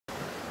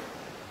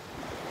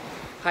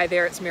Hi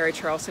there, it's Mary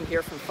Charlson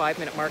here from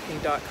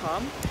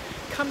 5minutemarketing.com,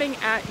 coming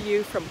at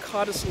you from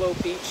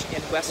Cottesloe Beach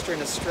in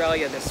Western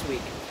Australia this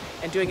week,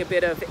 and doing a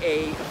bit of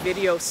a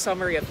video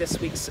summary of this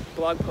week's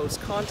blog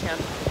post content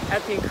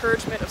at the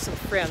encouragement of some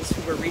friends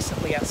who were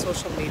recently at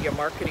Social Media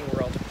Marketing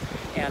World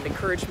and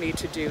encouraged me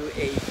to do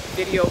a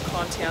video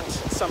content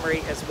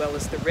summary as well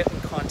as the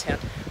written content,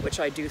 which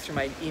I do through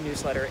my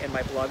e-newsletter and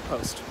my blog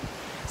post.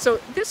 So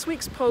this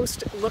week's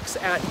post looks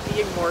at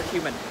being more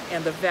human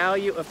and the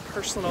value of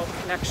personal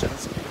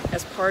connections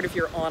as part of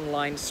your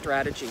online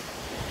strategy.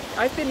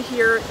 I've been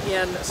here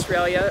in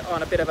Australia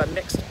on a bit of a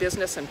mixed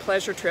business and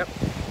pleasure trip,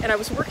 and I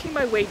was working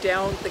my way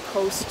down the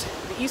coast,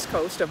 the east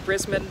coast of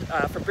Brisbane,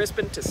 from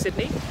Brisbane to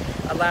Sydney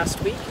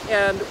last week,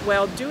 and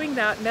while doing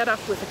that met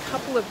up with a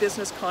couple of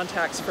business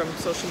contacts from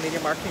Social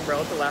Media Marketing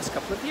World the last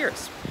couple of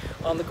years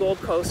on the Gold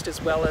Coast as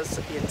well as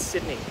in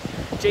Sydney.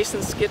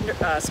 Jason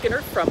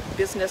Skinner from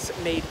Business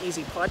Made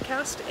Easy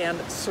podcast, and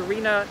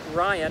Serena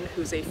Ryan,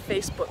 who's a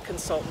Facebook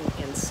consultant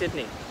in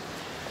Sydney.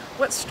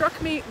 What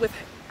struck me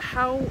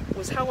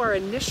was how our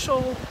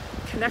initial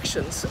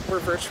connections were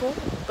virtual,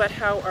 but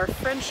how our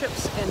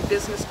friendships and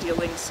business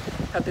dealings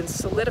have been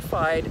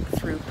solidified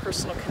through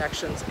personal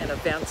connections and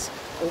events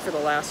over the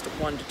last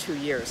 1 to 2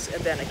 years,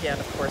 and then again,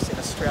 of course, in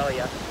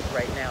Australia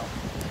right now.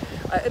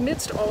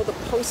 Amidst all the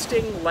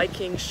posting,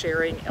 liking,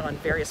 sharing on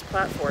various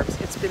platforms,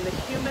 it's been the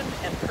human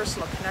and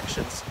personal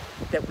connections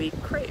that we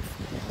crave.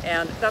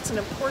 And that's an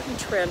important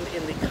trend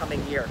in the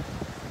coming year.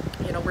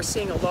 You know, we're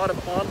seeing a lot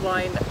of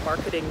online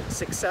marketing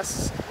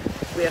success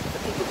with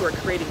people who are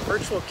creating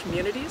virtual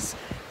communities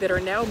that are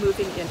now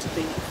moving into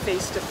the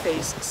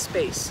face-to-face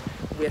space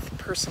with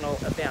personal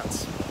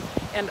events.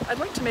 And I'd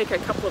like to make a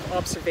couple of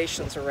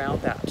observations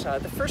around that.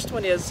 The first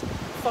one is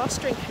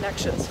fostering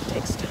connections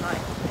takes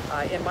time.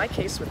 In my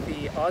case, with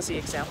the Aussie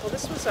example,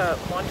 this was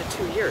 1 to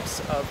 2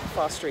 years of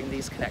fostering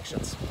these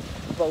connections,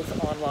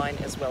 both online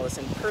as well as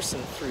in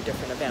person through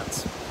different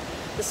events.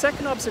 The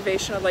second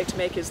observation I'd like to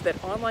make is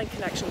that online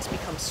connections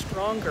become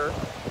stronger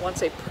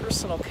once a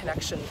personal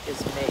connection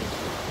is made.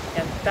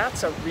 And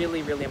that's a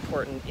really, really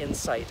important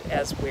insight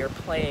as we're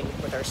playing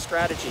with our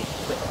strategy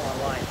with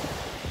online.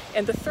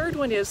 And the third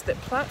one is that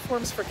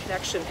platforms for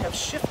connection have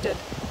shifted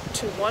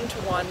to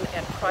one-to-one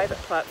and private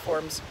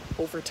platforms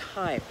over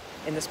time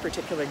in this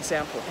particular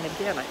example. And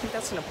again, I think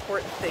that's an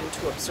important thing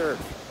to observe.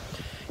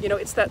 You know,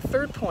 it's that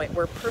third point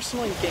where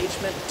personal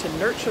engagement to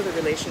nurture the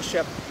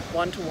relationship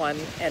one-to-one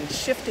and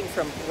shifting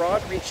from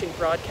broad-reaching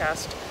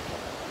broadcast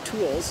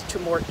tools to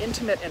more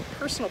intimate and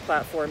personal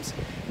platforms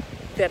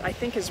that I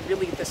think is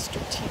really the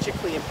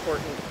strategically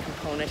important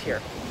component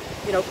here.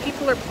 You know,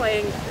 people are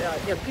playing,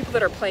 people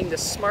that are playing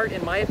this smart,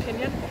 in my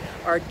opinion,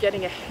 are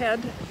getting ahead,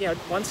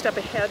 one step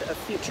ahead of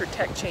future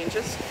tech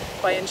changes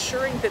by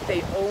ensuring that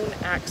they own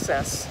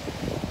access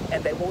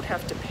and they won't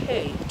have to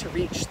pay to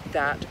reach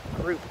that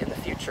group in the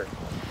future.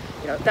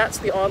 You know, that's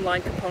the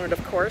online component,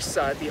 of course.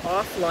 The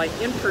offline,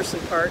 in-person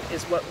part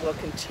is what will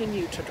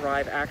continue to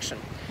drive action.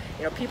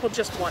 You know, people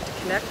just want to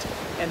connect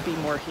and be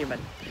more human.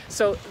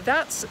 So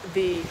that's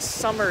the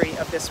summary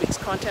of this week's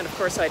content. Of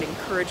course, I'd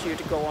encourage you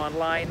to go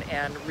online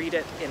and read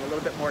it in a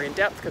little bit more in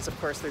depth, because of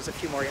course there's a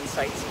few more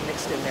insights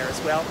mixed in there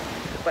as well.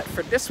 But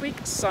for this week,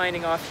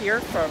 signing off here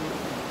from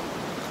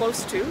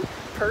close to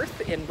Perth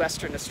in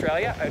Western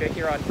Australia, out of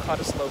here on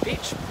Cottesloe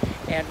Beach.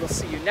 And we'll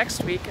see you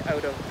next week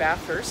out of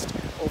Bathurst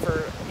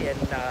over in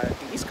the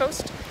East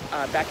Coast,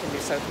 back in New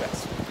South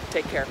Wales.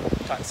 Take care.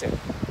 Talk soon.